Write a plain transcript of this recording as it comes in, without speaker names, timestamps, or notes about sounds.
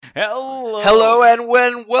Hello. Hello and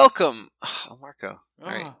welcome. Oh, Marco.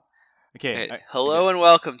 All right. Okay. All right. Hello and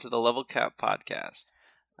welcome to the Level Cap Podcast.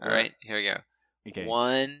 All right. Here we go. Okay.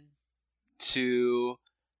 1, 2,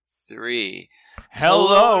 3.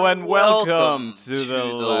 Hello and welcome to the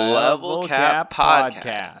Level Cap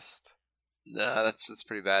Podcast. That's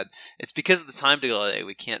pretty bad. It's because of the time delay.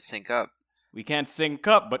 We can't sync up. We can't sync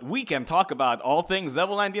up, but we can talk about all things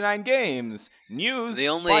Level 99 games, news, The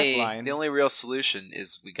only real solution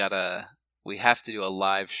is we have to do a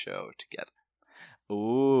live show together.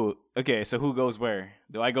 Ooh. Okay, so who goes where?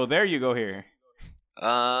 Do I go there, you go here?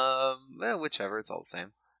 Well, whichever, it's all the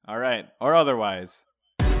same. All right, or otherwise.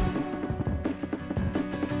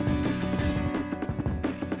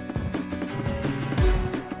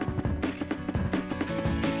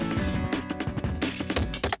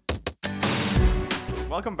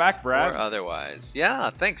 Welcome back, Brad. Or otherwise. Yeah,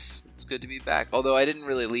 thanks. It's good to be back. Although I didn't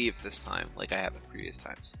really leave this time like I have in previous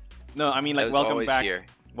times. No, I mean, I like, was welcome always back. here.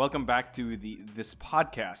 Welcome back to this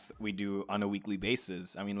podcast that we do on a weekly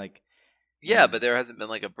basis. I mean, like... Yeah, but there hasn't been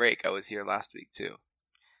like a break. I was here last week too.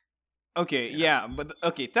 Okay, Yeah. but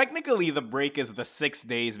okay, technically the break is the 6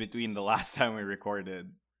 days between the last time we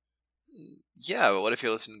recorded. Yeah, but what if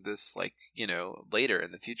you're listening to this later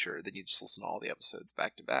in the future? Then you just listen to all the episodes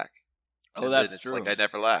back to back. Oh, And that's then it's true. like I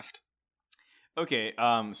never left. Okay,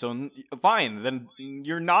 fine, then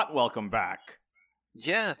you're not welcome back.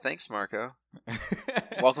 Yeah, thanks, Marco.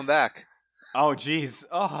 Welcome back. Oh, jeez.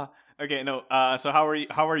 Oh, okay, no. So how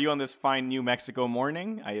are you on this fine New Mexico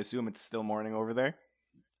morning? I assume it's still morning over there.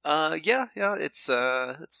 Yeah. It's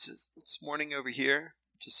morning over here.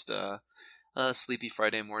 Just sleepy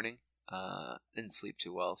Friday morning. Didn't sleep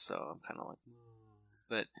too well, so I'm kind of like,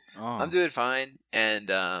 but I'm doing fine. And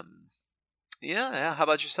yeah. How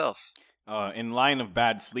about yourself? In line of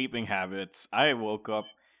bad sleeping habits, I woke up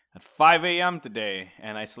at 5 a.m. today,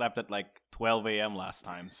 and I slept at like 12 a.m. last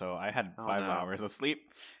time, so I had 5 hours of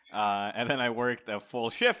sleep. And then I worked a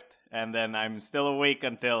full shift, and then I'm still awake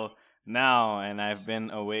until now, and I've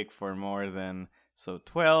been awake for more than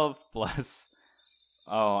 12 plus.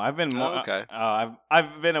 Oh, I've been okay.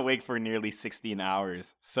 I've been awake for nearly 16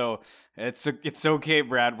 hours. So it's okay,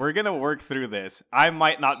 Brad. We're gonna work through this. I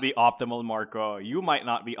might not be optimal, Marco. You might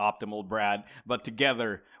not be optimal, Brad. But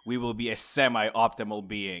together we will be a semi-optimal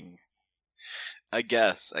being. I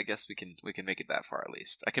guess we can make it that far at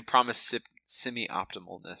least. I can promise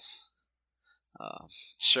semi-optimalness.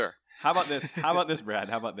 Sure. How about this, Brad?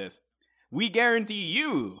 How about this? We guarantee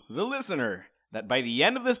you, the listener, that by the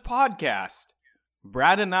end of this podcast,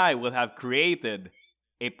 Brad and I will have created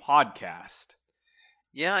a podcast.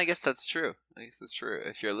 Yeah, I guess that's true.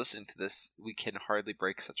 If you're listening to this, we can hardly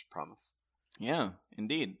break such a promise. Yeah,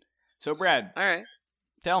 indeed. So, Brad, all right,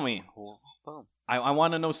 tell me. Well, I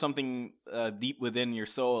want to know something deep within your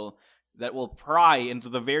soul that will pry into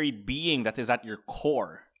the very being that is at your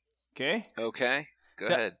core. Okay? Okay, go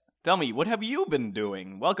ahead. Tell me, what have you been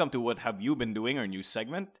doing? Welcome to What Have You Been Doing, our new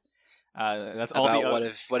segment. That's all. About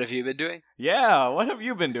what have you been doing? Yeah, what have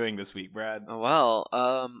you been doing this week, Brad? Well,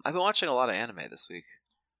 I've been watching a lot of anime this week.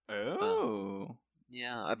 Oh.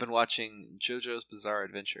 Yeah, I've been watching JoJo's Bizarre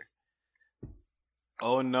Adventure.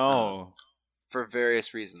 Oh no. For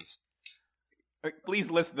various reasons.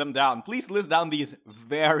 Please list them down. Please list down these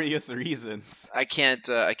various reasons. I can't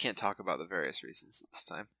talk about the various reasons this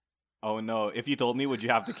time. Oh no! If you told me, would you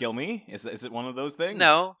have to kill me? Is it one of those things?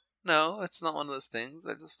 No, it's not one of those things.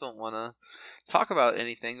 I just don't want to talk about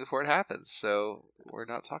anything before it happens, so we're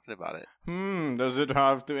not talking about it. Does it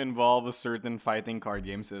have to involve a certain fighting card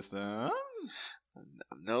game system?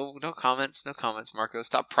 No comments, Marco.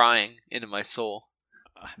 Stop prying into my soul.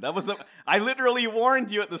 I literally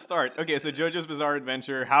warned you at the start. Okay, so JoJo's Bizarre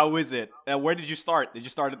Adventure, how is it? Where did you start? Did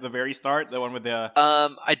you start at the very start? The one with the...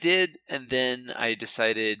 I did, and then I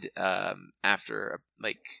decided after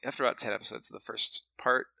about 10 episodes of the first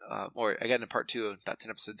part, or I got into part 2 about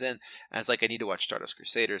 10 episodes in, I was like, I need to watch Stardust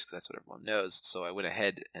Crusaders because that's what everyone knows. So I went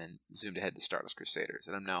ahead and zoomed ahead to Stardust Crusaders,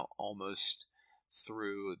 and I'm now almost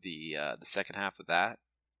through the second half of that.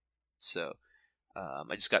 So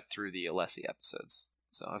I just got through the Alessi episodes.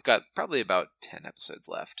 So I've got probably about 10 episodes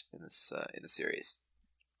left in this in the series.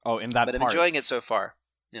 Oh, in that but part. I'm enjoying it so far.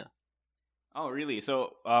 Yeah. Oh, really?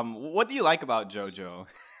 So, what do you like about JoJo?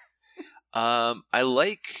 I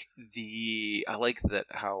like that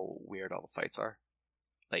how weird all the fights are.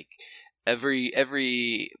 Like every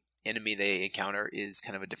enemy they encounter is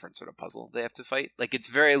kind of a different sort of puzzle they have to fight. Like it's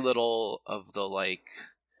very little of the like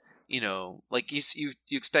you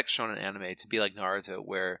expect shonen anime to be like Naruto,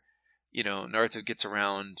 where Naruto gets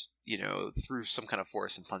around, through some kind of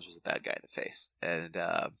force and punches the bad guy in the face, and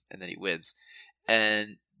then he wins.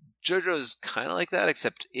 And JoJo's kind of like that,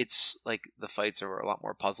 except it's like the fights are a lot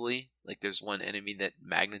more puzzly. Like there's one enemy that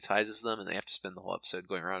magnetizes them, and they have to spend the whole episode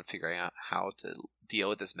going around figuring out how to deal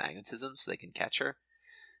with this magnetism so they can catch her.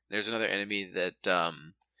 There's another enemy that,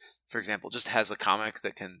 for example, just has a comic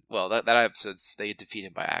that can. Well, that episode's they defeat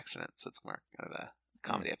him by accident, so it's more kind of a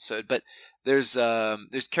comedy episode. But there's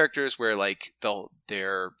characters where like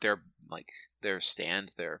their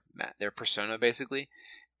stand, their persona basically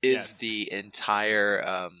is the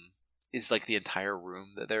entire the entire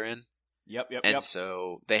room that they're in. Yep. And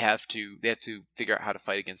so they have to figure out how to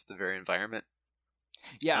fight against the very environment.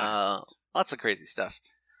 Yeah. Lots of crazy stuff.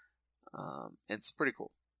 It's pretty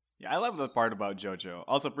cool. Yeah, I love the part about JoJo.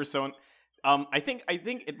 Also, Persona. I think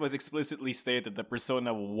it was explicitly stated that the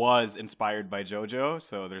Persona was inspired by JoJo.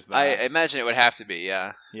 So there's that. I imagine it would have to be.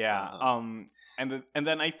 Yeah. Yeah. And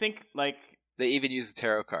then I think like they even use the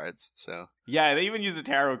tarot cards. So yeah, they even use the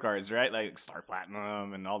tarot cards, right? Like Star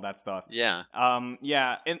Platinum and all that stuff. Yeah.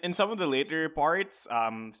 Yeah. In some of the later parts,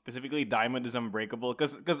 specifically Diamond is Unbreakable,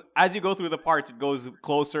 because as you go through the parts, it goes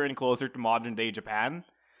closer and closer to modern day Japan.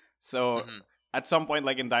 So. Mm-hmm. At some point,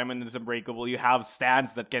 like in Diamond is Unbreakable, you have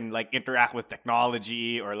stands that can like interact with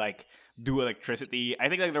technology or like do electricity. I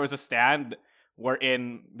think like there was a stand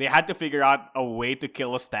wherein they had to figure out a way to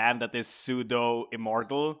kill a stand that is pseudo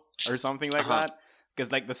immortal or something like that. Because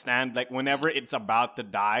like the stand, like whenever it's about to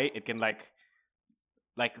die, it can like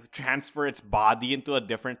transfer its body into a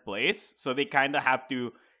different place. So they kind of have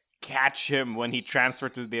to catch him when he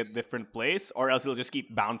transfers to the different place, or else he'll just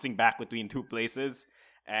keep bouncing back between two places.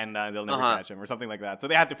 And they'll never catch him or something like that. So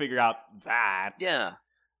they had to figure out that. Yeah.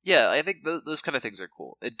 I think those kind of things are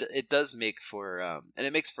cool. It does make for and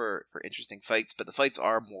it makes for interesting fights, but the fights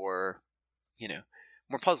are more,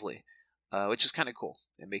 more puzzly, which is kind of cool.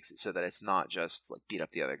 It makes it so that it's not just like beat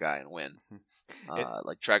up the other guy and win,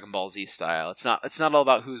 like Dragon Ball Z style. It's not all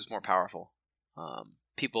about who's more powerful.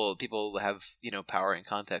 People have power and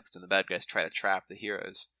context, and the bad guys try to trap the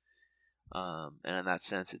heroes. And in that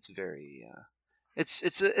sense, it's very.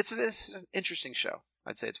 It's an interesting show.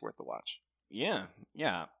 I'd say it's worth the watch. Yeah,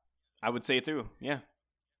 I would say too. Yeah,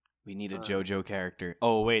 we need a JoJo character.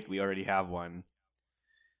 Oh wait, we already have one.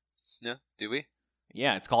 No, do we?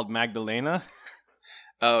 Yeah, it's called Magdalena.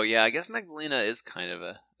 Oh yeah, I guess Magdalena is kind of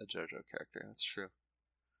a JoJo character. That's true.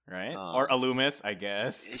 Right, or Alumis, I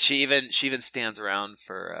guess. She even stands around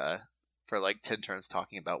for like 10 turns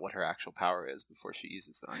talking about what her actual power is before she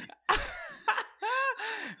uses it on you.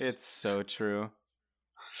 It's so true.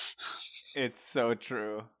 It's so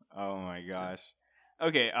true. Oh my gosh.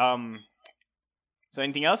 Okay, so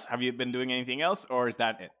anything else? Have you been doing anything else, or is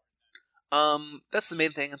that it? That's the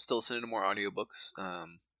main thing. I'm still listening to more audiobooks.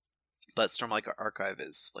 But Stormlight Archive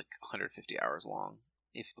is like 150 hours long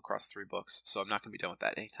across 3 books, so I'm not going to be done with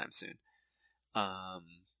that anytime soon.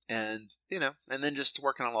 And then just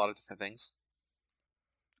working on a lot of different things.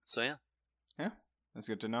 So yeah. Yeah, that's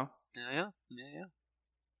good to know. Yeah.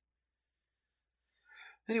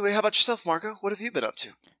 Anyway, how about yourself, Marco? What have you been up to?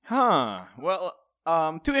 Well,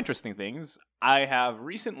 2 interesting things. I have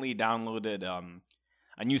recently downloaded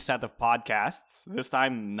a new set of podcasts. This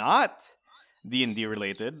time, not D&D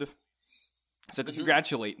related. So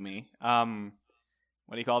congratulate me.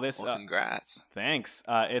 What do you call this? Well, congrats. Thanks.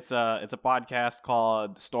 It's a podcast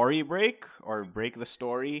called Story Break or Break the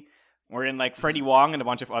Story, wherein like Freddie Wong and a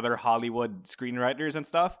bunch of other Hollywood screenwriters and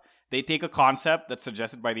stuff, they take a concept that's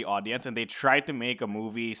suggested by the audience and they try to make a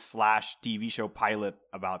movie/TV show pilot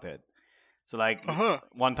about it. So like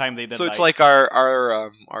one time they did. So it's like our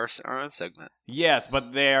own segment. Yes,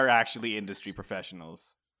 but they are actually industry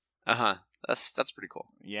professionals. That's pretty cool.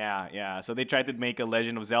 Yeah. So they tried to make a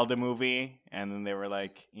Legend of Zelda movie, and then they were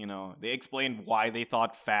like, they explained why they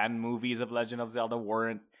thought fan movies of Legend of Zelda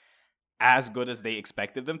weren't as good as they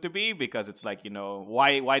expected them to be, because it's like,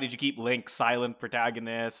 why did you keep Link silent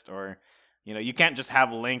protagonist, or you can't just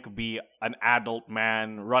have Link be an adult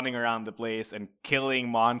man running around the place and killing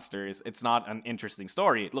monsters. It's not an interesting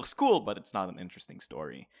story. It looks cool, but it's not an interesting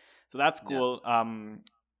story. So that's cool. Yeah.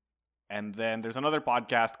 And then there's another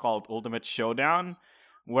podcast called Ultimate Showdown,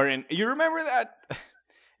 wherein you remember that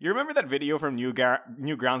video from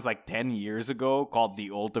Newgrounds like 10 years ago called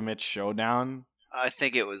The Ultimate Showdown? I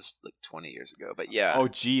think it was like 20 years ago, but yeah. Oh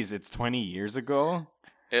geez, it's 20 years ago?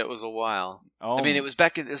 It was a while. Oh. I mean, it was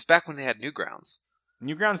back when they had Newgrounds.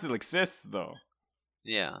 Newgrounds still exists though.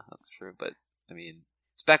 Yeah, that's true, but I mean,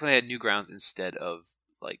 it's back when they had Newgrounds instead of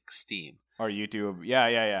like Steam or YouTube.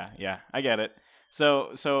 Yeah. I get it. So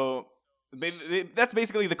that's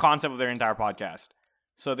basically the concept of their entire podcast.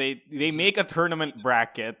 So they make a tournament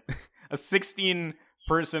bracket, a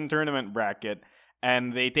 16-person tournament bracket,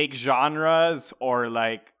 and they take genres or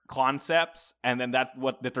like concepts, and then that's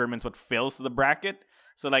what determines what fills the bracket.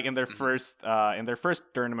 So like in their first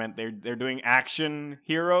tournament, they're doing action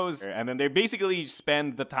heroes, and then they basically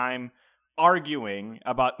spend the time arguing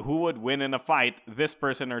about who would win in a fight, this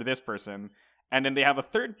person or this person. And then they have a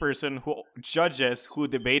third person who judges who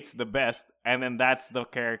debates the best, and then that's the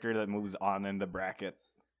character that moves on in the bracket.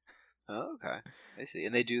 Oh, okay. I see.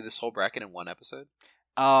 And they do this whole bracket in one episode?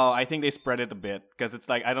 Oh, I think they spread it a bit, because it's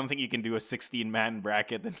like, I don't think you can do a 16-man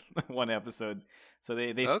bracket in one episode. So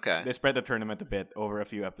they spread the tournament a bit over a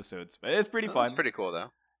few episodes. But it's pretty fun. It's pretty cool,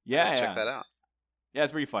 though. Yeah, check that out. Yeah,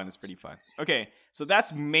 it's pretty fun. Okay, so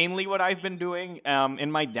that's mainly what I've been doing.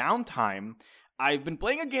 In my downtime, I've been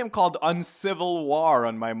playing a game called Uncivil War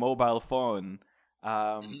on my mobile phone.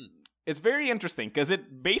 It's very interesting because it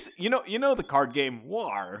you know the card game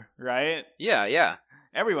War, right? Yeah.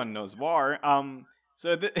 Everyone knows War.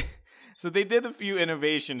 So they did a few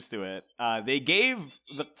innovations to it. They gave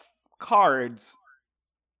the cards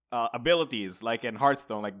abilities, like in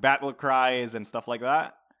Hearthstone, like battle cries and stuff like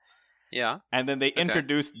that. Yeah. And then they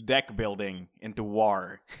introduced deck building into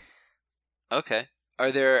War. Okay.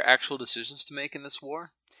 Are there actual decisions to make in this War?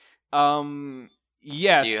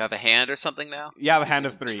 Yes. Do you have a hand or something now? You have a hand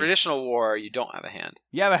of 3. Traditional War, you don't have a hand.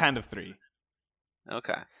 You have a hand of 3.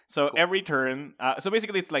 Okay. So every turn, so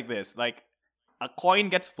basically it's like this, like a coin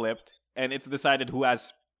gets flipped and it's decided who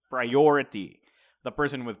has priority. The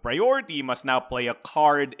person with priority must now play a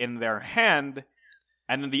card in their hand,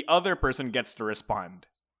 and then the other person gets to respond.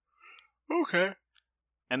 Okay.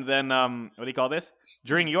 And then, what do you call this?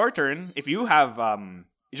 During your turn, when you have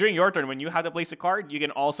to place a card, you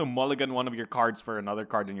can also mulligan one of your cards for another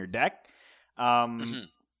card in your deck.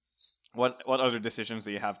 What other decisions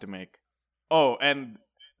do you have to make? Oh, and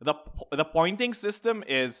the pointing system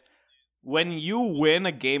is when you win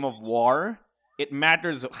a game of War, it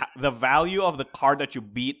matters. The value of the card that you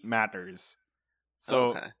beat matters.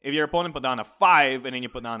 So if your opponent put down a 5 and then you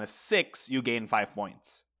put down a 6, you gain 5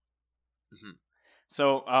 points.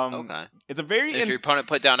 So it's a very. If your opponent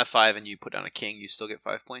put down a 5 and you put down a king, you still get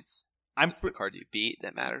 5 points. It's the card you beat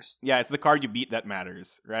that matters. Yeah, it's the card you beat that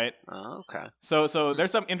matters, right? Oh, okay. So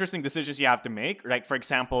there's some interesting decisions you have to make. Like for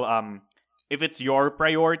example, if it's your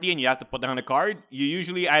priority and you have to put down a card, you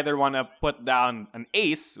usually either want to put down an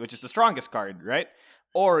ace, which is the strongest card, right?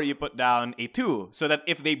 Or you put down a 2, so that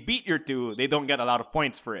if they beat your 2, they don't get a lot of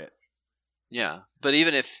points for it. Yeah, but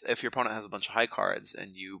even if your opponent has a bunch of high cards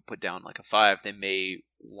and you put down like a 5, they may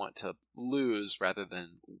want to lose rather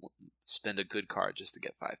than spend a good card just to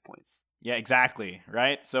get 5 points. Yeah, exactly,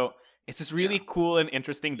 right? So it's this really cool and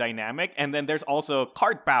interesting dynamic, and then there's also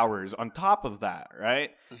card powers on top of that, right?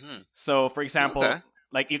 So, for example,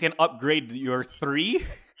 like you can upgrade your 3.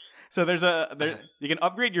 So you can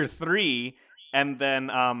upgrade your 3, and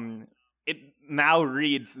then it now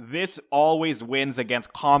reads, this always wins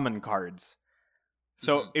against common cards.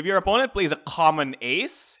 So if your opponent plays a common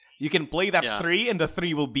ace, you can play that 3 and the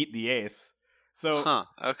 3 will beat the ace. So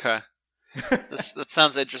okay. That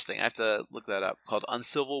sounds interesting. I have to look that up. Called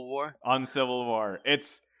Uncivil War? Uncivil War.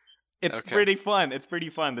 It's pretty fun. It's pretty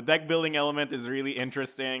fun. The deck building element is really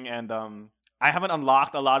interesting, and I haven't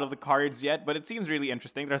unlocked a lot of the cards yet, but it seems really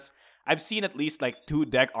interesting. I've seen at least like 2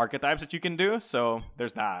 deck archetypes that you can do, so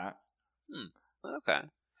there's that. Okay.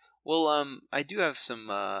 Well, I do have some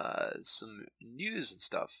news and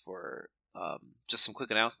stuff for just some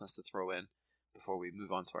quick announcements to throw in before we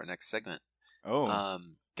move on to our next segment. Oh,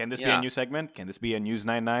 can this be a new segment? Can this be a News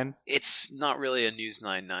 99? It's not really a News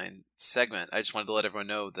 99 segment. I just wanted to let everyone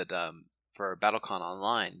know that for BattleCon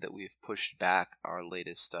Online that we've pushed back our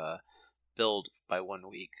latest build by 1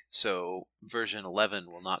 week. So version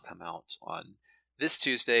 11 will not come out on this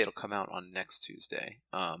Tuesday. It'll come out on next Tuesday.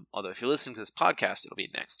 Although if you're listening to this podcast, it'll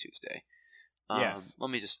be next Tuesday. Yes. Let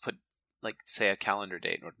me just put, say a calendar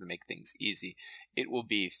date in order to make things easy. It will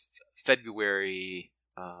be February...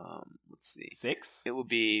 let's see. 6? It will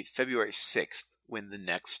be February 6th when the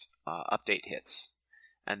next update hits.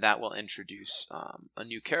 And that will introduce a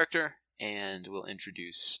new character, and will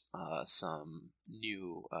introduce some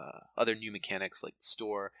new other new mechanics like the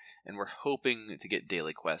store, and we're hoping to get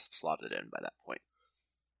daily quests slotted in by that point.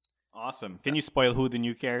 Awesome. Can you spoil who the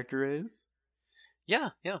new character is? Yeah.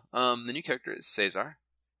 The new character is Caesar.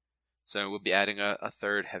 So we'll be adding a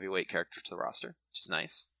third heavyweight character to the roster, which is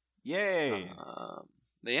nice. Yay!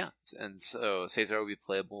 And so Caesar will be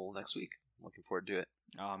playable next week. Looking forward to it.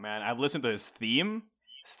 Oh man, I've listened to his theme.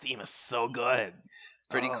 His theme is so good.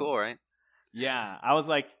 Pretty cool, right? Yeah, I was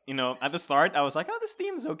like, at the start, I was like, oh, this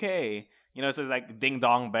theme's okay. So it's like ding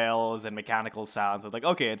dong bells and mechanical sounds. I was like,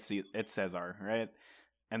 okay, it's Caesar, right?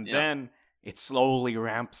 And then it slowly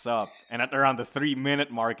ramps up, and at around the 3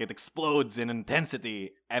 minute mark, it explodes in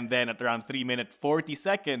intensity, and then at around 3 minute 40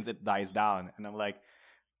 seconds, it dies down. And I'm like,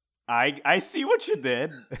 I see what you did.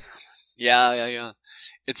 Yeah.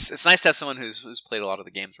 It's nice to have someone who's played a lot of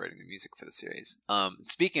the games writing the music for the series.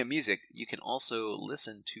 Speaking of music, you can also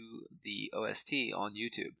listen to the OST on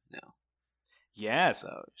YouTube now. Yes.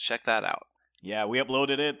 So check that out. Yeah, we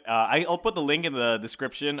uploaded it. I'll put the link in the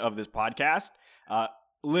description of this podcast.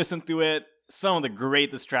 Listen to it. Some of the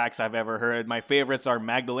greatest tracks I've ever heard. My favorites are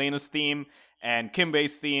Magdalena's theme and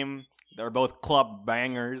Kimbei's theme. They're both club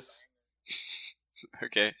bangers.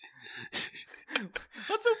 Okay.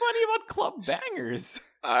 What's so funny about club bangers?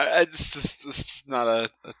 It's just not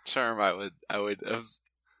a term I would have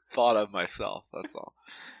thought of myself. That's all.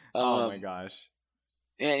 Oh my gosh.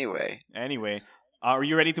 Anyway, are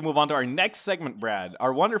you ready to move on to our next segment, Brad?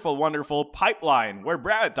 Our wonderful, wonderful pipeline, where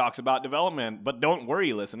Brad talks about development. But don't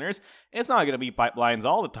worry, listeners, it's not going to be pipelines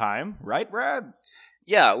all the time, right, Brad?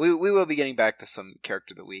 Yeah, we will be getting back to some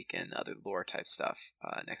character of the week and other lore type stuff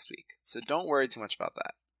next week. So don't worry too much about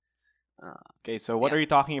that. Okay, so what are you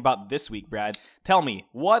talking about this week, Brad? Tell me,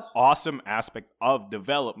 what awesome aspect of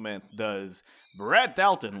development does Brad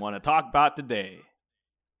Dalton want to talk about today?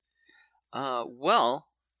 Well,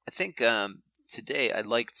 I think today I'd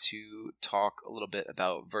like to talk a little bit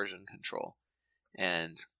about version control,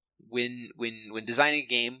 and when designing a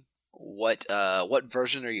game, what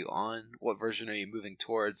version are you on? What version are you moving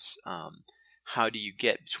towards? How do you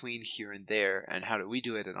get between here and there? And how do we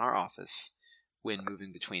do it in our office when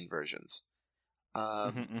moving between versions?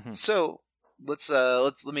 So let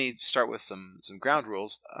me start with some ground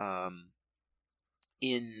rules.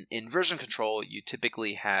 In version control, you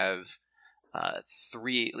typically have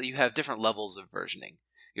you have different levels of versioning.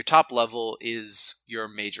 Your top level is your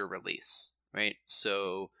major release, right?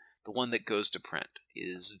 So the one that goes to print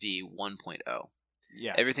is V 1.0.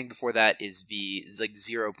 Yeah. Everything before that is like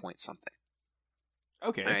 0 point something.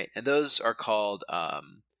 Okay. All right, and those are called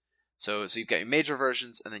so you've got your major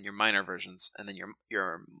versions and then your minor versions, and then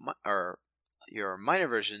your minor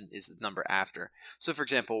version is the number after. So for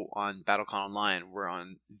example, on BattleCon Online, we're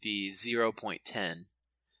on V 0.10.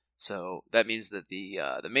 So that means that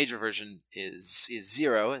the major version is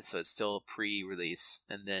 0, so it's still pre-release,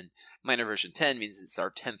 and then minor version 10 means it's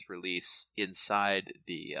our 10th release inside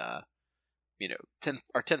the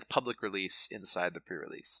 10th public release inside the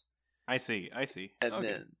pre-release. I see.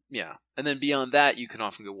 And then beyond that, you can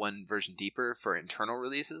often go one version deeper for internal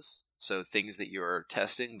releases. So things that you're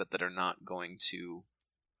testing, but that are not going to,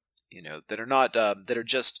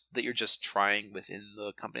 that you're just trying within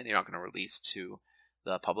the company. They're not going to release to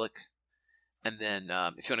the public. And then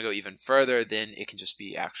if you want to go even further, then it can just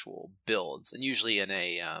be actual builds. And usually in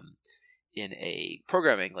a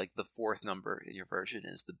programming, like the fourth number in your version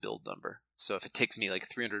is the build number. So if it takes me like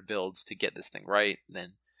 300 builds to get this thing right,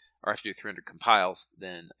 then or I have to do 300 compiles,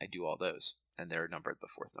 then I do all those, and they're numbered the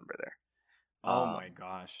fourth number there. Oh my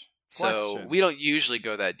gosh. So we don't usually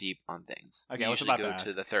go that deep on things. Okay, we I was usually about to go ask.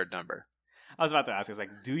 to the third number. I was about to ask, I was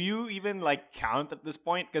like, do you even count at this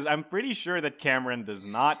point? Because I'm pretty sure that Cameron does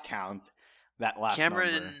not count that last number.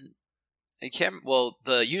 Well,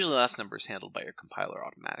 the usually last number is handled by your compiler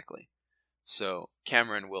automatically. So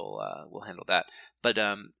Cameron will handle that. But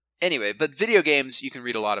anyway, but video games, you can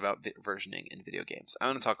read a lot about versioning in video games. I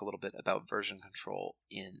want to talk a little bit about version control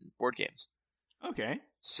in board games. Okay.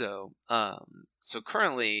 So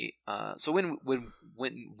currently, so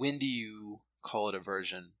when do you call it a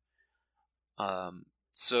version?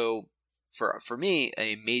 So for me,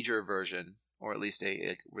 a major version, or at least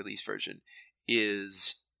a release version,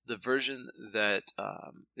 is the version that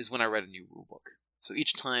is when I write a new rulebook. So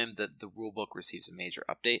each time that the rulebook receives a major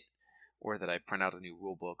update, or that I print out a new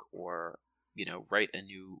rulebook, or write a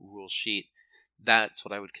new rule sheet, that's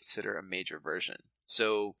what I would consider a major version.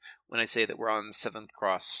 So when I say that we're on 7th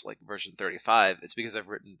Cross, version 35, it's because I've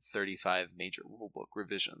written 35 major rulebook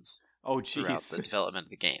revisions throughout the development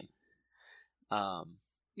of the game. I'll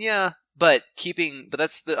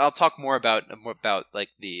talk more about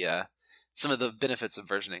the some of the benefits of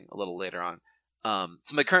versioning a little later on.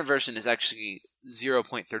 So my current version is actually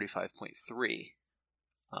 0.35.3.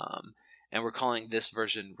 And we're calling this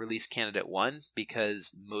version Release Candidate 1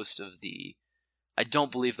 because I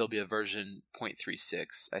don't believe there'll be a version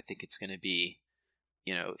 0.36. I think it's going to be,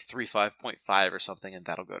 35.5 or something, and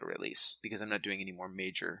that'll go to release because I'm not doing any more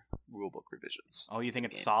major rulebook revisions. Oh, you think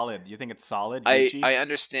it's solid? You think it's solid? I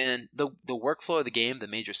understand the workflow of the game, the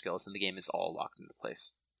major skeleton of the game is all locked into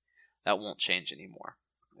place. That won't change anymore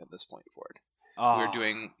at this point forward. We're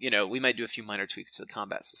doing, we might do a few minor tweaks to the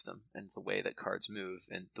combat system and the way that cards move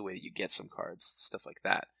and the way that you get some cards, stuff like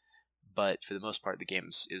that. but for the most part, the game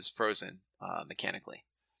is frozen mechanically.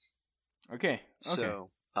 Okay. So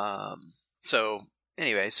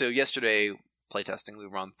anyway, so yesterday playtesting, we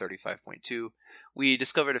were on 35.2. We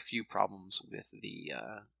discovered a few problems with the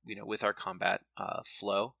with our combat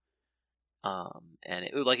flow, and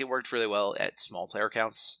it worked really well at small player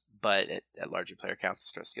counts, but at larger player counts, it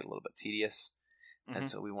starts to get a little bit tedious. And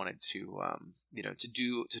so we wanted to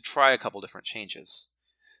to try a couple different changes.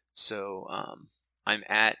 So I'm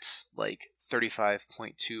at like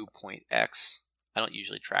 35.2.x. I don't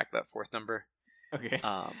usually track that fourth number. Okay.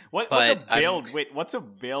 What's a build? Wait, what's a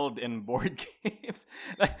build in board games?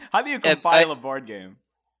 Like, how do you compile a board game?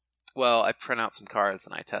 Well, I print out some cards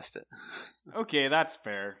and I test it. Okay, that's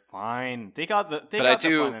fair. Fine. Take out the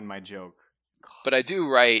fun in my joke. But I do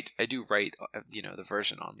write, the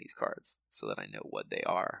version on these cards so that I know what they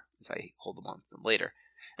are if I hold them on them later.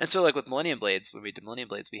 And so, like with Millennium Blades, when we did Millennium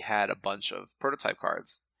Blades, we had a bunch of prototype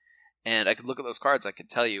cards, and I could look at those cards. I could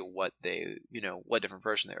tell you what what different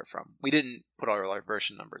version they were from. We didn't put all our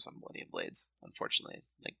version numbers on Millennium Blades, unfortunately.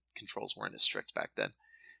 Like controls weren't as strict back then,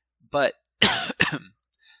 but.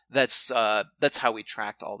 That's how we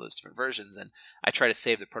tracked all those different versions, and I try to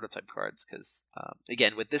save the prototype cards because,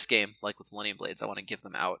 again, with this game, like with Millennium Blades, I want to give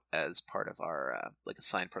them out as part of our like a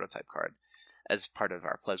signed prototype card, as part of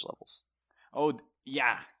our pledge levels. Oh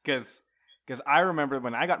yeah, because I remember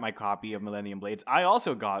when I got my copy of Millennium Blades, I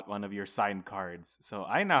also got one of your signed cards, so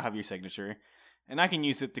I now have your signature, and I can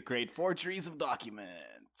use it to create forgeries of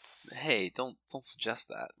documents. Hey, don't suggest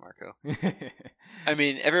that, Marco. I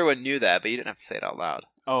mean, everyone knew that, but you didn't have to say it out loud.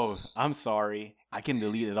 Oh, I'm sorry. I can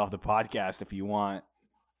delete it off the podcast if you want.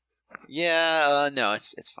 Yeah, no,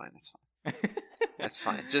 it's fine. It's fine. That's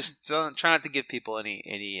fine. Just try not to give people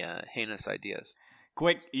any heinous ideas.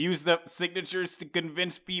 Quick, use the signatures to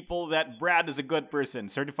convince people that Brad is a good person.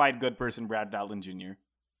 Certified good person, Brad Dalton Jr.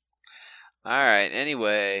 All right.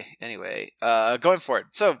 Anyway, going forward.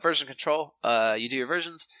 So version control. You do your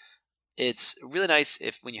versions. It's really nice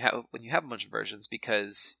when you have a bunch of versions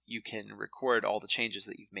because you can record all the changes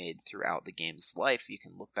that you've made throughout the game's life. You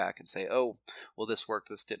can look back and say, oh, well, this worked,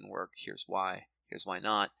 this didn't work. Here's why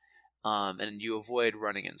not. And you avoid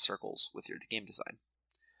running in circles with your game design.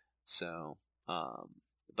 So,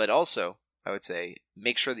 but also, I would say,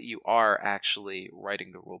 make sure that you are actually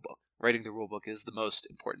writing the rulebook. Writing the rulebook is the most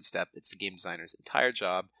important step. It's the game designer's entire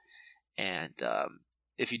job. And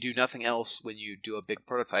if you do nothing else when you do a big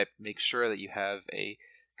prototype, make sure that you have a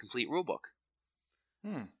complete rulebook.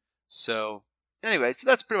 So anyway, so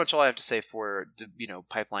that's pretty much all I have to say for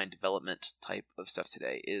pipeline development type of stuff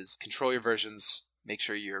today is control your versions, make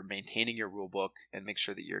sure you're maintaining your rulebook, and make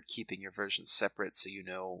sure that you're keeping your versions separate so you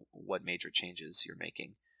know what major changes you're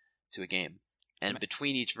making to a game. And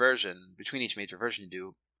between each major version you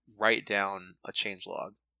do, write down a change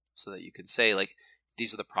log so that you can say, like,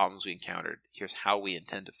 these are the problems we encountered. Here's how we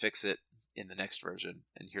intend to fix it in the next version,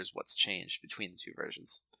 and here's what's changed between the two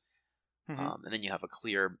versions. And then you have a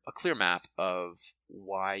clear map of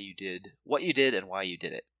why you did what you did and why you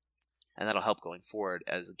did it, and that'll help going forward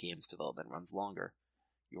as a game's development runs longer.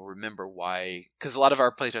 You'll remember why, because a lot of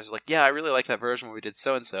our playtesters are like, "Yeah, I really like that version where we did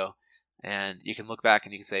so and so," and you can look back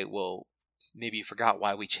and you can say, "Well, maybe you forgot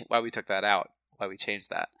why we took that out, why we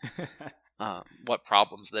changed that." What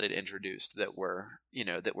problems that it introduced that were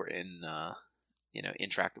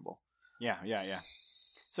intractable. Yeah.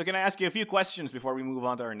 So can I ask you a few questions before we move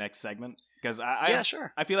on to our next segment? Because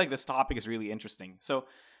sure. I feel like this topic is really interesting. So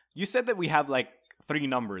you said that we have like 3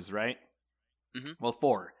 numbers, right? Mm-hmm. Well,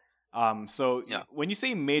 4. So when you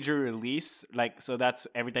say major release, like, so that's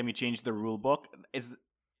every time you change the rule book, is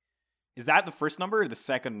that the first number or the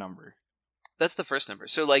second number? That's the first number.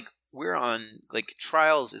 So, like, we're on, like,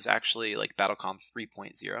 Trials is actually, like, Battlecom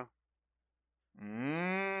 3.0.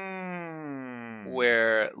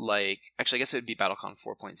 Where, like, actually, I guess it would be Battlecom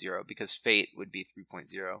 4.0 because Fate would be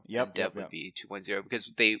 3.0. And Dev would be 2.0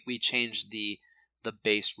 because we changed the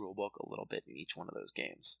base rulebook a little bit in each one of those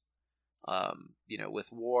games.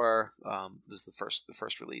 With War, was the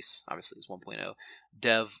first release, obviously, is 1.0.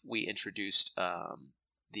 Dev, we introduced the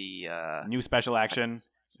new special action.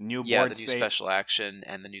 New special action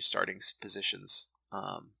and the new starting positions,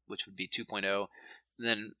 which would be 2.0. And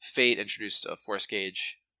then Fate introduced a force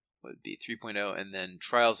gauge, would be 3.0, and then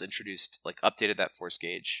Trials introduced, like, updated that force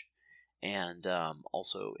gauge, and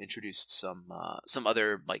also introduced some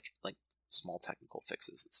other like small technical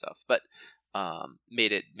fixes and stuff, but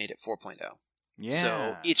made it 4.0. Yeah.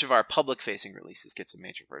 So each of our public facing releases gets a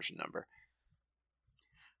major version number.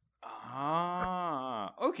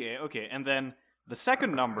 Okay, and then the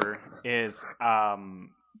second number is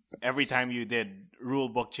every time you did rule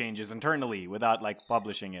book changes internally without, like,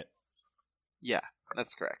 publishing it. Yeah,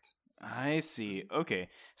 that's correct. I see. Okay.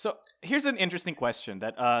 So here's an interesting question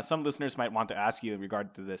that some listeners might want to ask you in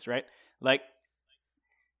regard to this, right? Like,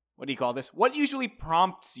 what do you call this? What usually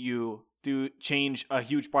prompts you to change a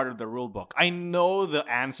huge part of the rule book? I know the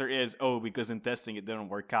answer is, oh, because in testing it didn't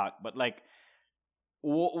work out. But like,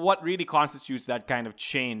 what really constitutes that kind of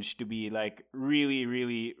change to be like really,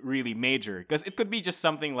 really, really major? Because it could be just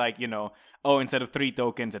something like, oh, instead of 3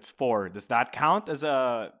 tokens, it's 4. Does that count as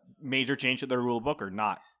a major change to the rule book or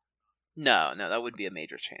not? No, that would be a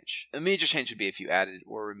major change. A major change would be if you added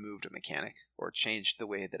or removed a mechanic or changed the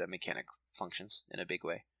way that a mechanic functions in a big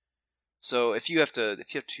way. So if you have to,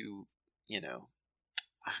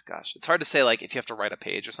 gosh, it's hard to say like if you have to write a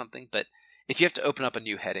page or something, but if you have to open up a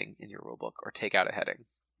new heading in your rulebook or take out a heading,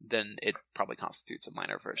 then it probably constitutes a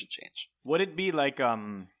minor version change. Would it be like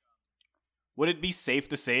would it be safe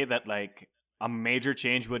to say that like a major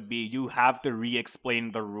change would be you have to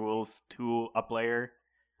re-explain the rules to a player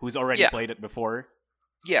who's already played it before?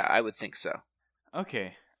 Yeah, I would think so.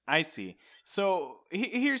 Okay, I see. So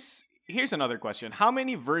here's another question. How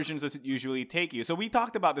many versions does it usually take you? So we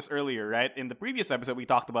talked about this earlier, right? In the previous episode, we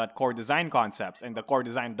talked about core design concepts and the core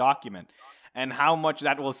design document and how much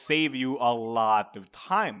that will save you a lot of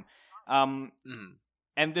time. And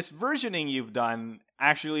this versioning you've done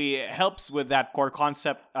actually helps with that core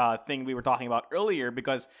concept thing we were talking about earlier,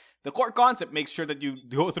 because the core concept makes sure that you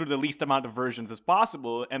go through the least amount of versions as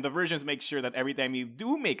possible, and the versions make sure that every time you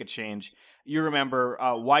do make a change, you remember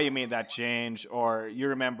why you made that change, or you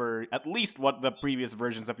remember at least what the previous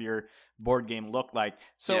versions of your board game looked like.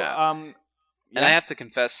 So, And I have to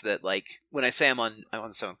confess that, like, when I say I'm on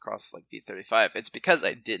 7th Cross, like V35, it's because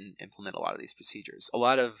I didn't implement a lot of these procedures. A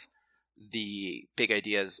lot of the big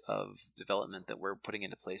ideas of development that we're putting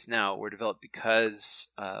into place now were developed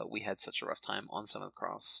because we had such a rough time on 7th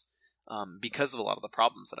Cross. Because of a lot of the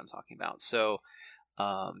problems that I'm talking about. So,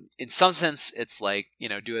 in some sense, it's like,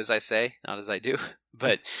 do as I say, not as I do.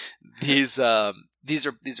 But these are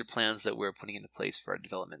plans that we're putting into place for our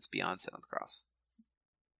developments beyond 7th Cross.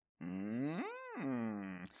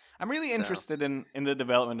 I'm really interested in the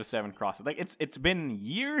development of 7th Cross. Like it's been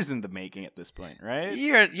years in the making at this point, right?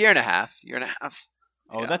 Year and a half.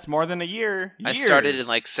 Oh, yeah. That's more than a year. I started in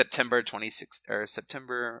like September 26 or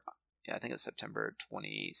September. Yeah, I think it was September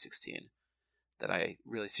 2016 that I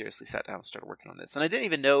really seriously sat down and started working on this. And I didn't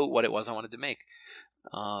even know what it was I wanted to make.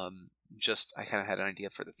 I kind of had an idea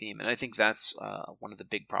for the theme. And I think that's one of the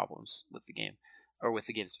big problems with the game, or with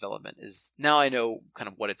the game's development, is now I know kind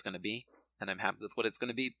of what it's going to be, and I'm happy with what it's going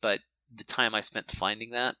to be, but the time I spent finding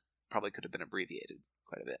that probably could have been abbreviated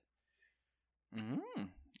quite a bit. Mm-hmm.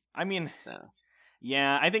 I mean,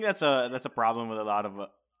 yeah, I think that's a problem with a lot of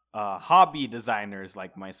hobby designers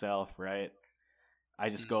like myself, right? I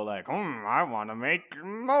just go like, I want to make a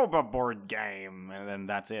MOBA board game, and then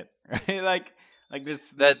that's it, right? like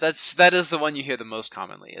this. That is the one you hear the most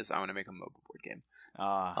commonly, is I want to make a MOBA board game.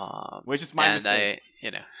 Which is my mistake.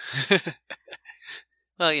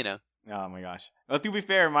 Well, Oh my gosh. Well, to be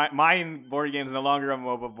fair, my board game is no longer a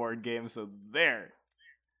MOBA board game, so there.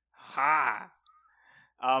 Ha.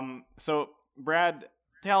 So Brad,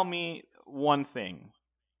 tell me one thing.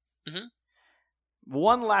 Mm-hmm.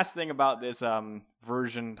 One last thing about this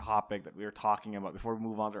version topic that we were talking about before we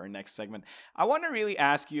move on to our next segment. I want to really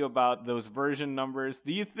ask you about those version numbers.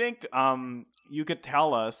 Do you think you could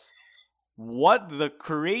tell us what the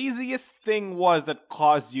craziest thing was that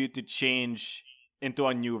caused you to change into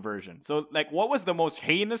a new version? So, like, what was the most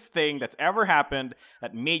heinous thing that's ever happened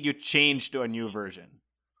that made you change to a new version?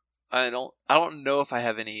 I don't know if I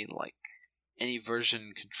have any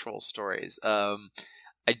version control stories.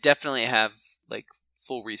 I definitely have like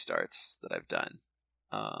full restarts that I've done.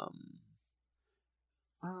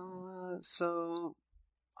 So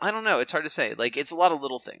I don't know. It's hard to say. Like, it's a lot of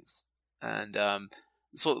little things, and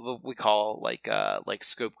it's what we call like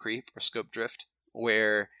scope creep or scope drift,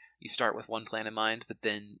 where you start with one plan in mind, but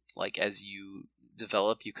then like as you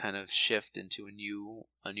develop, you kind of shift into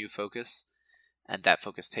a new focus, and that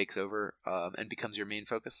focus takes over and becomes your main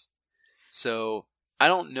focus. So I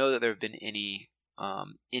don't know that there have been any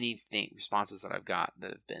responses that I've got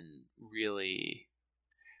that have been really,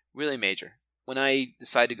 really major. When I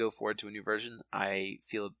decide to go forward to a new version, I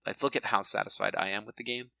look at how satisfied I am with the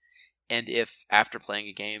game, and if after playing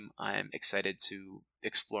a game I'm excited to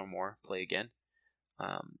explore more, play again.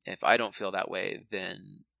 If I don't feel that way,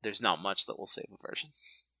 then there's not much that will save a version.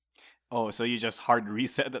 Oh, so you just hard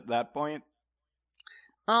reset at that point?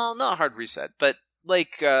 Not hard reset, but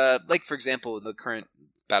like for example, the current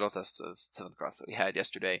battle test of 7th Cross that we had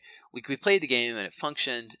yesterday, we played the game and it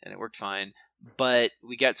functioned and it worked fine, But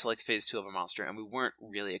we get to like phase 2 of a monster, and we weren't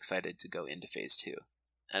really excited to go into phase 2.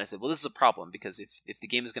 And I said, well, this is a problem, because if the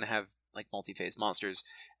game is going to have like multi-phase monsters,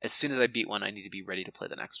 as soon as I beat one, I need to be ready to play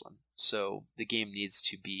the next one. So the game needs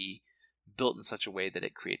to be built in such a way that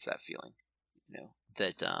it creates that feeling,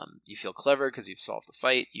 that you feel clever because you've solved the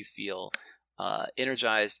fight, you feel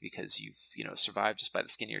energized because you've survived just by the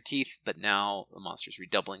skin of your teeth, but now the monster's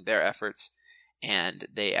redoubling their efforts, and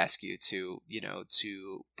they ask you to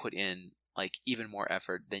to put in like even more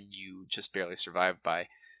effort than you just barely survived by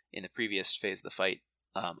in the previous phase of the fight.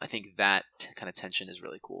 I think that kind of tension is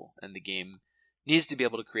really cool, and the game needs to be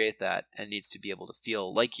able to create that, and needs to be able to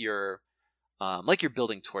feel like you're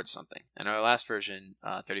building towards something. And our last version,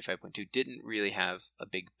 35.2, didn't really have a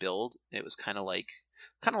big build. It was kind of like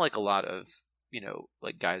a lot of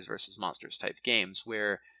like Guys versus Monsters type games,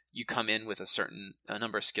 where you come in with a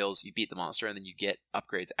number of skills, you beat the monster, and then you get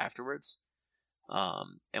upgrades afterwards.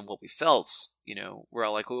 And what we felt, we're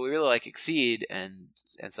all like, well, we really like Exceed and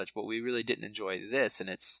such, but we really didn't enjoy this. And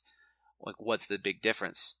it's like, what's the big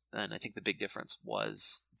difference? And I think the big difference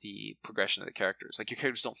was the progression of the characters. Like, your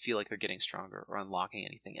characters don't feel like they're getting stronger or unlocking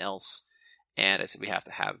anything else. And I said we have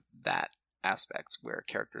to have that aspect where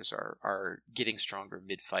characters are getting stronger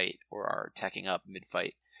mid-fight, or are teching up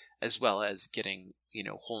mid-fight, as well as getting,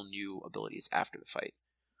 whole new abilities after the fight.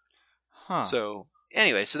 So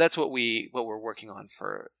anyway, so that's what we're working on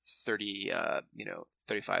for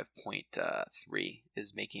 35.3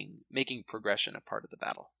 is making progression a part of the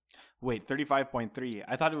battle. Wait, 35.3.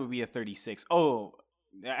 I thought it would be a 36. Oh,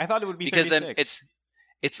 I thought it would be because 36.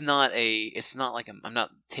 It's not like I'm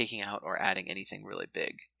not taking out or adding anything really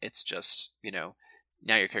big. It's just,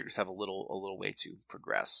 now your characters have a little way to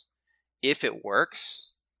progress. If it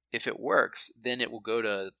works, then it would go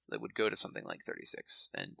to something like 36,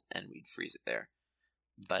 and we'd freeze it there.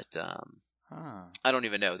 But I don't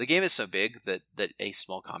even know. The game is so big that a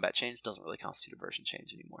small combat change doesn't really constitute a version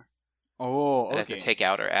change anymore. Oh, okay. I'd have to take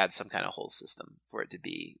out or add some kind of whole system for it to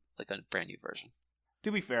be like a brand new version.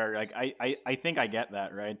 To be fair, like I think I get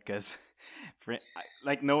that, right? Because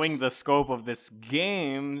like knowing the scope of this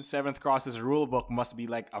game, Seventh Cross's rulebook must be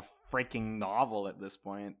like a freaking novel at this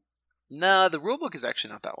point. No, the rulebook is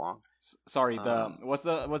actually not that long. Sorry, what's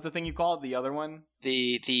the thing you call it? The other one?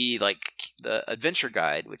 The adventure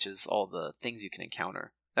guide, which is all the things you can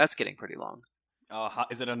encounter. That's getting pretty long.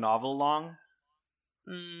 Is it a novel long?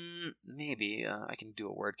 Maybe. I can do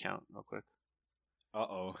a word count real quick.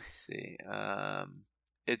 Uh-oh. Let's see.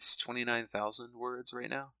 It's 29,000 words right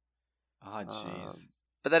now. Oh, jeez.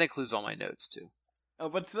 But that includes all my notes too. Oh,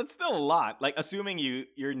 but that's still a lot. Like, assuming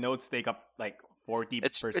your notes take up like 40%.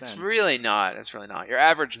 It's really not. It's really not. Your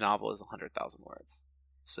average novel is 100,000 words.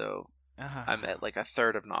 So I'm at like a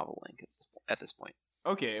third of novel length at this point.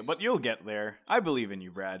 Okay, but you'll get there. I believe in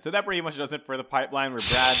you, Brad. So that pretty much does it for the pipeline, where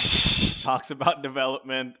Brad talks about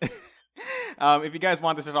development. If you guys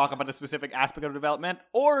want us to talk about a specific aspect of development,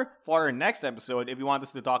 or for our next episode, if you want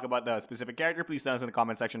us to talk about the specific character, please tell us in the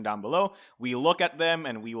comment section down below. We look at them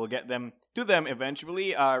and we will get them to them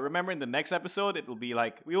eventually. Remember, in the next episode, it will be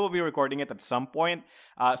like, we will be recording it at some point.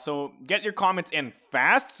 So get your comments in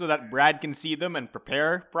fast so that Brad can see them and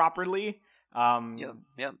prepare properly.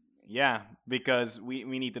 Yeah, because we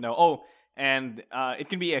need to know. Oh, and it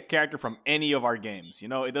can be a character from any of our games.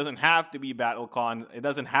 It doesn't have to be BattleCon. It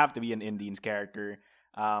doesn't have to be an Indians character.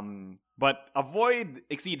 But avoid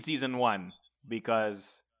Exceed Season 1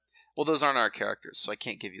 because... Well, those aren't our characters, so I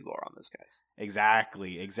can't give you lore on those guys.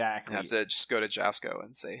 Exactly. I have to just go to Jasco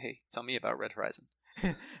and say, hey, tell me about Red Horizon.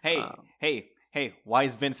 Hey, why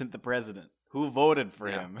is Vincent the president? Who voted for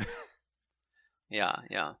him? Yeah.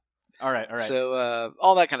 All right. So,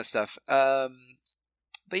 all that kind of stuff.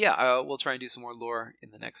 But yeah, we'll try and do some more lore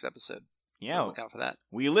in the next episode. Yeah. So look out for that.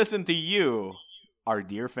 We listen to you, our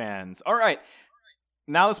dear fans. All right.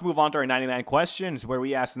 Now let's move on to our 99 questions, where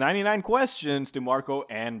we ask 99 questions to Marco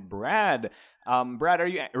and Brad. Brad, are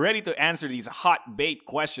you ready to answer these hot bait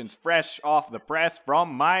questions fresh off the press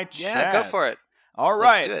from my chest? Yeah, go for it. All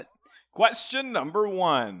right. Let's do it. Question number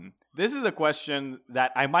 1. This is a question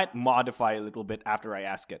that I might modify a little bit after I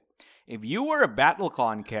ask it. If you were a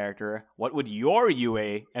BattleCon character, what would your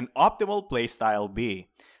UA and optimal playstyle be?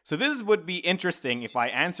 So this would be interesting if I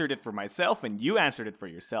answered it for myself and you answered it for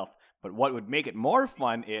yourself. But what would make it more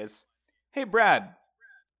fun is, hey Brad,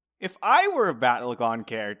 if I were a BattleCon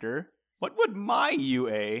character, what would my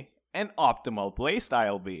UA and optimal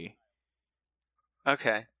playstyle be?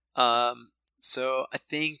 Okay. So I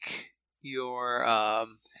think your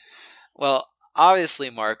well, obviously,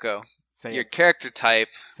 Marco, your character type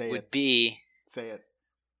would be... Say it.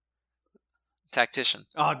 Tactician.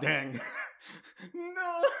 Oh, dang.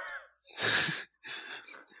 No!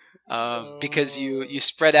 Because you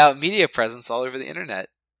spread out media presence all over the internet,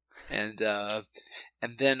 and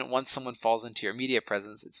then once someone falls into your media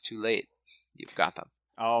presence, it's too late. You've got them.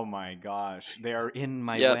 Oh my gosh, they are in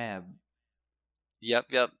my Yep. web.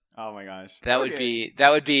 Yep. Oh my gosh, That would be the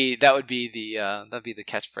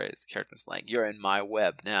catchphrase. The character's like, "You're in my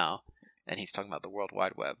web now," and he's talking about the World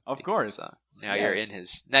Wide Web. Of course. Now you're in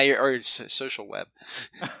his or his social web.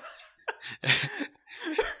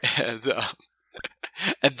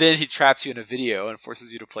 And then he traps you in a video and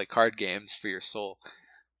forces you to play card games for your soul.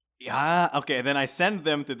 Yeah. Okay. Then I send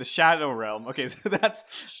them to the Shadow Realm. Okay. So that's.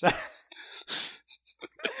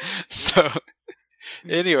 So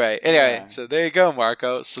anyway. Yeah. So there you go,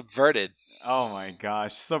 Marco. Subverted. Oh my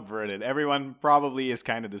gosh, subverted. Everyone probably is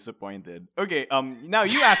kind of disappointed. Okay. Now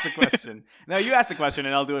you ask the question.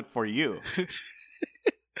 And I'll do it for you.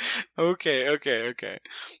 Okay.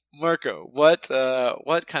 Marco, what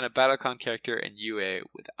kind of Battlecon character in UA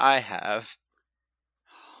would I have?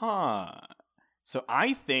 Huh. So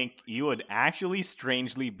I think you would actually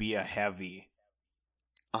strangely be a heavy.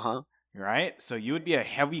 Uh-huh. Right? So you would be a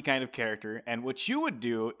heavy kind of character, and what you would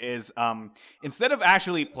do is instead of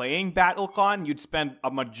actually playing BattleCon, you'd spend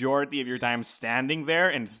a majority of your time standing there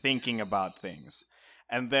and thinking about things.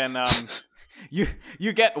 And then you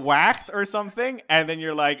get whacked or something, and then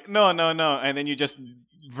you're like, no, and then you just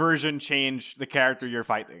version change the character you're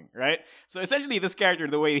fighting, right? So essentially this character,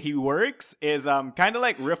 the way he works is kind of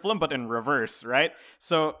like Rifflin, but in reverse, right?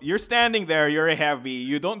 So you're standing there, you're a heavy,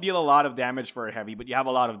 you don't deal a lot of damage for a heavy, but you have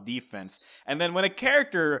a lot of defense. And then when a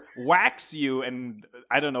character whacks you and,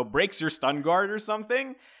 I don't know, breaks your stun guard or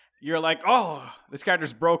something, you're like, oh, this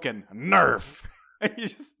character's broken. Nerf. You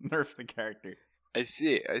just nerf the character. I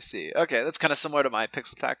see. Okay, that's kind of similar to my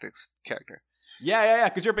Pixel Tactics character. Yeah,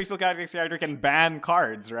 because your Pixel Tactics character can ban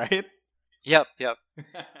cards, right? Yep. You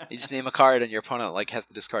just name a card and your opponent has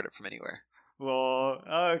to discard it from anywhere. Well,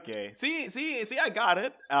 okay. See, I got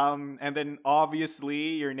it. And then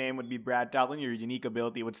obviously your name would be Brad Talon. Your unique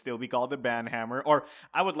ability would still be called the Banhammer, or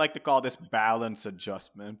I would like to call this balance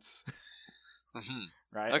adjustments. Mm-hmm.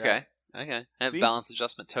 Right? Okay. I have balance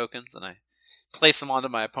adjustment tokens, and I place them onto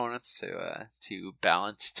my opponents to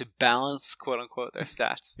balance quote unquote their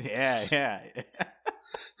stats. Yeah.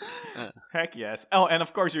 Heck yes. Oh, and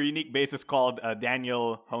of course your unique base is called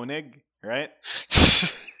Daniel Honig, right?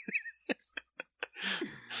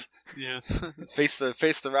 Yeah. Face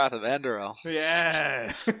the wrath of Andorel.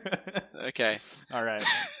 Yeah. Okay. All right.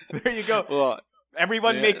 There you go. Well,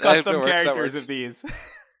 everyone make custom characters of these.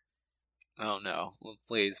 Oh no. Well,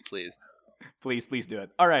 please. Please do it.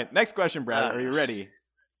 All right, next question, Brad. Are you ready?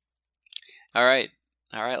 All right,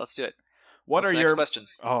 let's do it. What's the next question?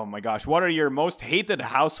 Oh my gosh, what are your most hated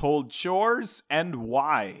household chores and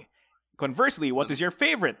why? Conversely, what is your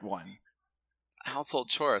favorite one? Household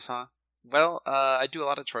chores, huh? Well, I do a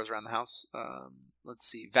lot of chores around the house. Let's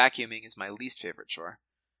see. Vacuuming is my least favorite chore.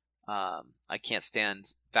 I can't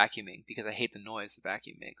stand vacuuming because I hate the noise the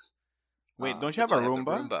vacuum makes. Wait, don't you have a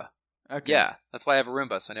Roomba? Roomba. Okay. Yeah, that's why I have a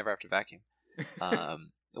Roomba, so I never have to vacuum.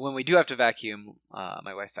 When we do have to vacuum,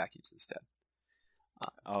 my wife vacuums instead.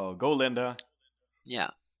 Oh, go Linda. Yeah,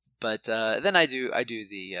 but then I do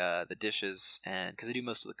the dishes, and because I do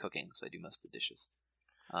most of the cooking, so I do most of the dishes.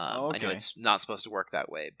 Okay. I know it's not supposed to work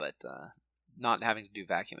that way, but not having to do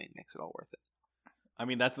vacuuming makes it all worth it. I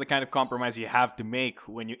mean, that's the kind of compromise you have to make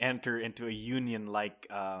when you enter into a union like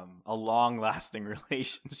a long-lasting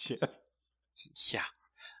relationship. Yeah.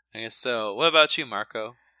 I guess so. What about you,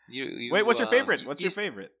 Marco? You Wait, what's your favorite? Your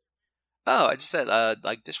favorite? Oh, I just said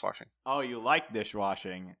like dishwashing. Oh, you like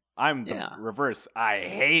dishwashing. I'm the reverse. I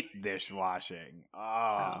hate dishwashing.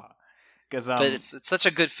 Because but it's such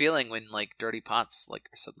a good feeling when dirty pots are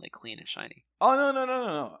suddenly clean and shiny. Oh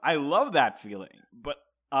no! I love that feeling, but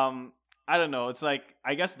I don't know. It's like,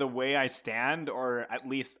 I guess the way I stand, or at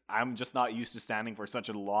least I'm just not used to standing for such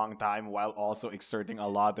a long time while also exerting a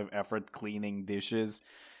lot of effort cleaning dishes.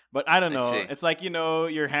 But I don't know. It's like,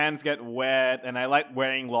 your hands get wet, and I like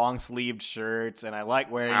wearing long-sleeved shirts, and I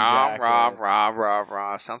like wearing jackets.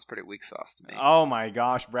 Sounds pretty weak sauce to me. Oh my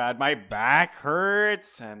gosh, Brad. My back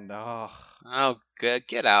hurts, and Oh, good.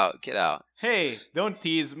 Get out. Hey, don't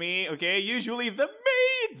tease me, okay? Usually the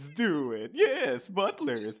maids do it. Yes,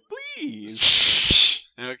 butlers, please.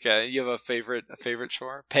 Okay, you have a favorite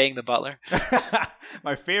chore? Paying the butler?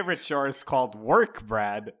 My favorite chore is called work,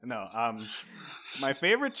 Brad. No, my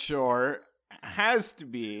favorite chore has to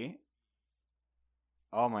be,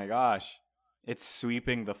 oh my gosh, it's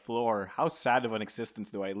sweeping the floor. How sad of an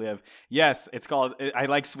existence do I live? Yes, it's called, I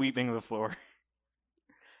like sweeping the floor.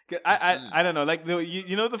 I don't know, like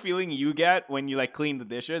you know the feeling you get when you like clean the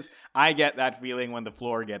dishes. I get that feeling when the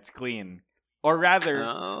floor gets clean, or rather,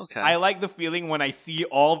 I like the feeling when I see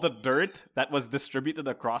all the dirt that was distributed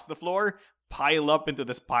across the floor pile up into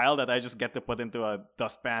this pile that I just get to put into a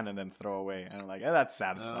dustpan and then throw away. And I'm like, that's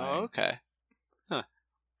satisfying. Oh, okay. Huh.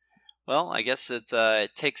 Well, I guess it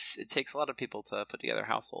takes a lot of people to put together a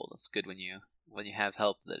household. It's good when you have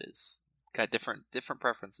help that is got different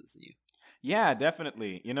preferences than you. Yeah,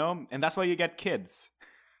 definitely. You know, and that's why you get kids.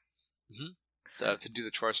 Mm-hmm. To do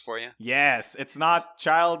the chores for you. Yes, it's not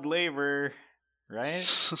child labor, right?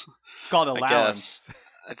 It's called allowance.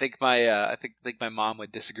 I think my mom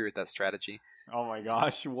would disagree with that strategy. Oh my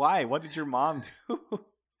gosh, why? What did your mom do?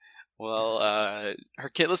 Well, her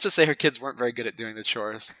kid. Let's just say her kids weren't very good at doing the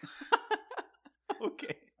chores.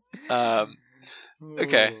 Okay.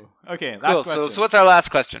 Okay. Okay. Cool. So what's our last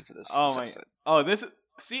question for this? Episode? Oh, this is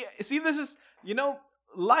see. This is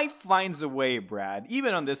life finds a way, Brad.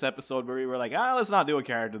 Even on this episode where we were like, let's not do a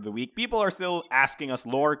character of the week. People are still asking us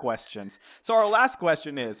lore questions. So our last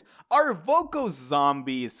question is: are Voco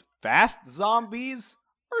zombies fast zombies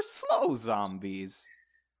or slow zombies?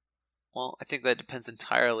 Well, I think that depends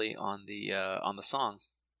entirely on the song.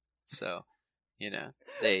 So,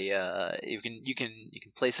 they you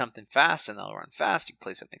can play something fast and they'll run fast. You can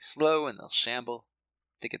play something slow and they'll shamble.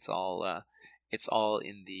 I think it's all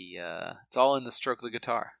in the stroke of the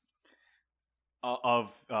guitar.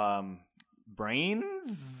 Of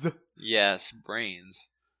brains. Yes, brains.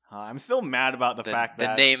 I'm still mad about the fact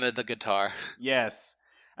that the name of the guitar. Yes,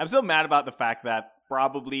 I'm still mad about the fact that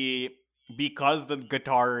probably because the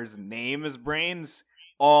guitar's name is Brains,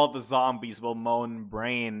 all the zombies will moan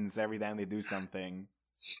brains every time they do something.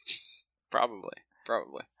 Probably.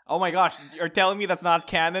 Oh my gosh, you're telling me that's not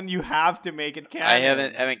canon? You have to make it canon. I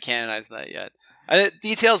haven't canonized that yet.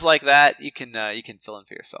 Details like that you can fill in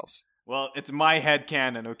for yourselves. Well, it's my head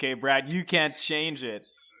canon, okay, Brad? You can't change it.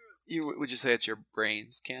 Would you say it's your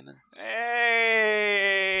brain's canon?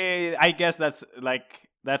 Hey, I guess that's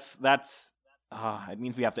it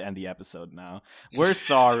means we have to end the episode now. We're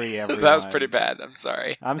sorry, everyone. That was pretty bad. I'm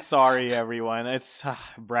sorry. I'm sorry, everyone. It's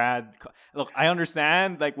Brad. Look, I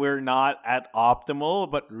understand, like, we're not at optimal,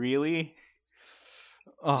 but really,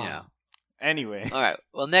 yeah. Anyway, all right.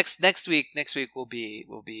 Well, next week we'll be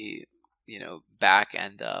back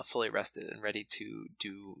and fully rested and ready to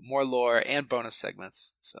do more lore and bonus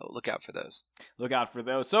segments. So look out for those.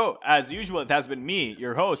 So as usual, it has been me,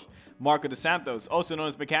 your host, Marco DeSantos, also known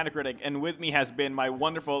as Mechanic Critic, and with me has been my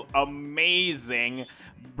wonderful, amazing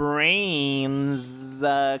brains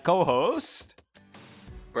co-host,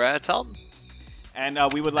 Brad Talton. And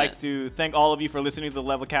we would like to thank all of you for listening to the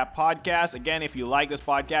Level Cap podcast. Again, if you like this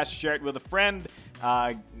podcast, share it with a friend.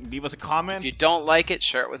 Leave us a comment. If you don't like it,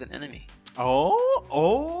 share it with an enemy. Oh.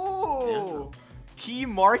 Yeah. Key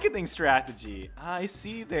marketing strategy. I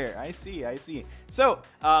see there. I see. So,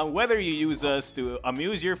 whether you use us to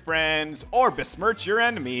amuse your friends or besmirch your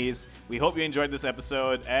enemies, we hope you enjoyed this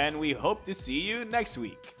episode, and we hope to see you next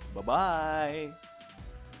week. Bye-bye.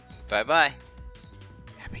 Bye-bye.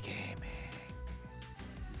 Happy gaming.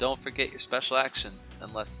 Don't forget your special action,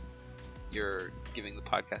 unless you're giving the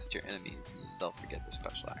podcast to your enemies, and they'll forget their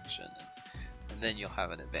special action. And then you'll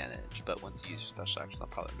have an advantage. But once you use your special action, they'll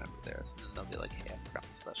probably remember theirs. And then they'll be like, hey, I forgot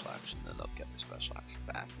my special action. And then they'll get their special action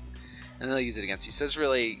back. And then they'll use it against you. So it's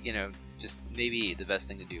really, just maybe the best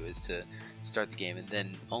thing to do is to start the game and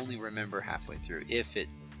then only remember halfway through if it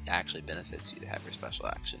actually benefits you to have your special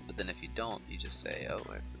action. But then if you don't, you just say, oh,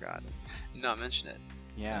 I forgot it. And not mention it.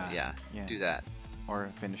 Yeah. Do that. Or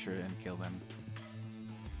finish her and kill them.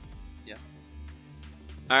 Yeah.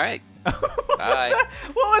 All right. Bye.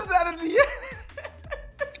 What was that at the end?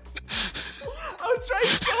 I was trying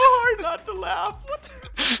so hard not to laugh.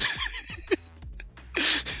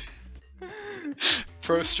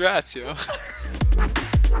 Pro strats,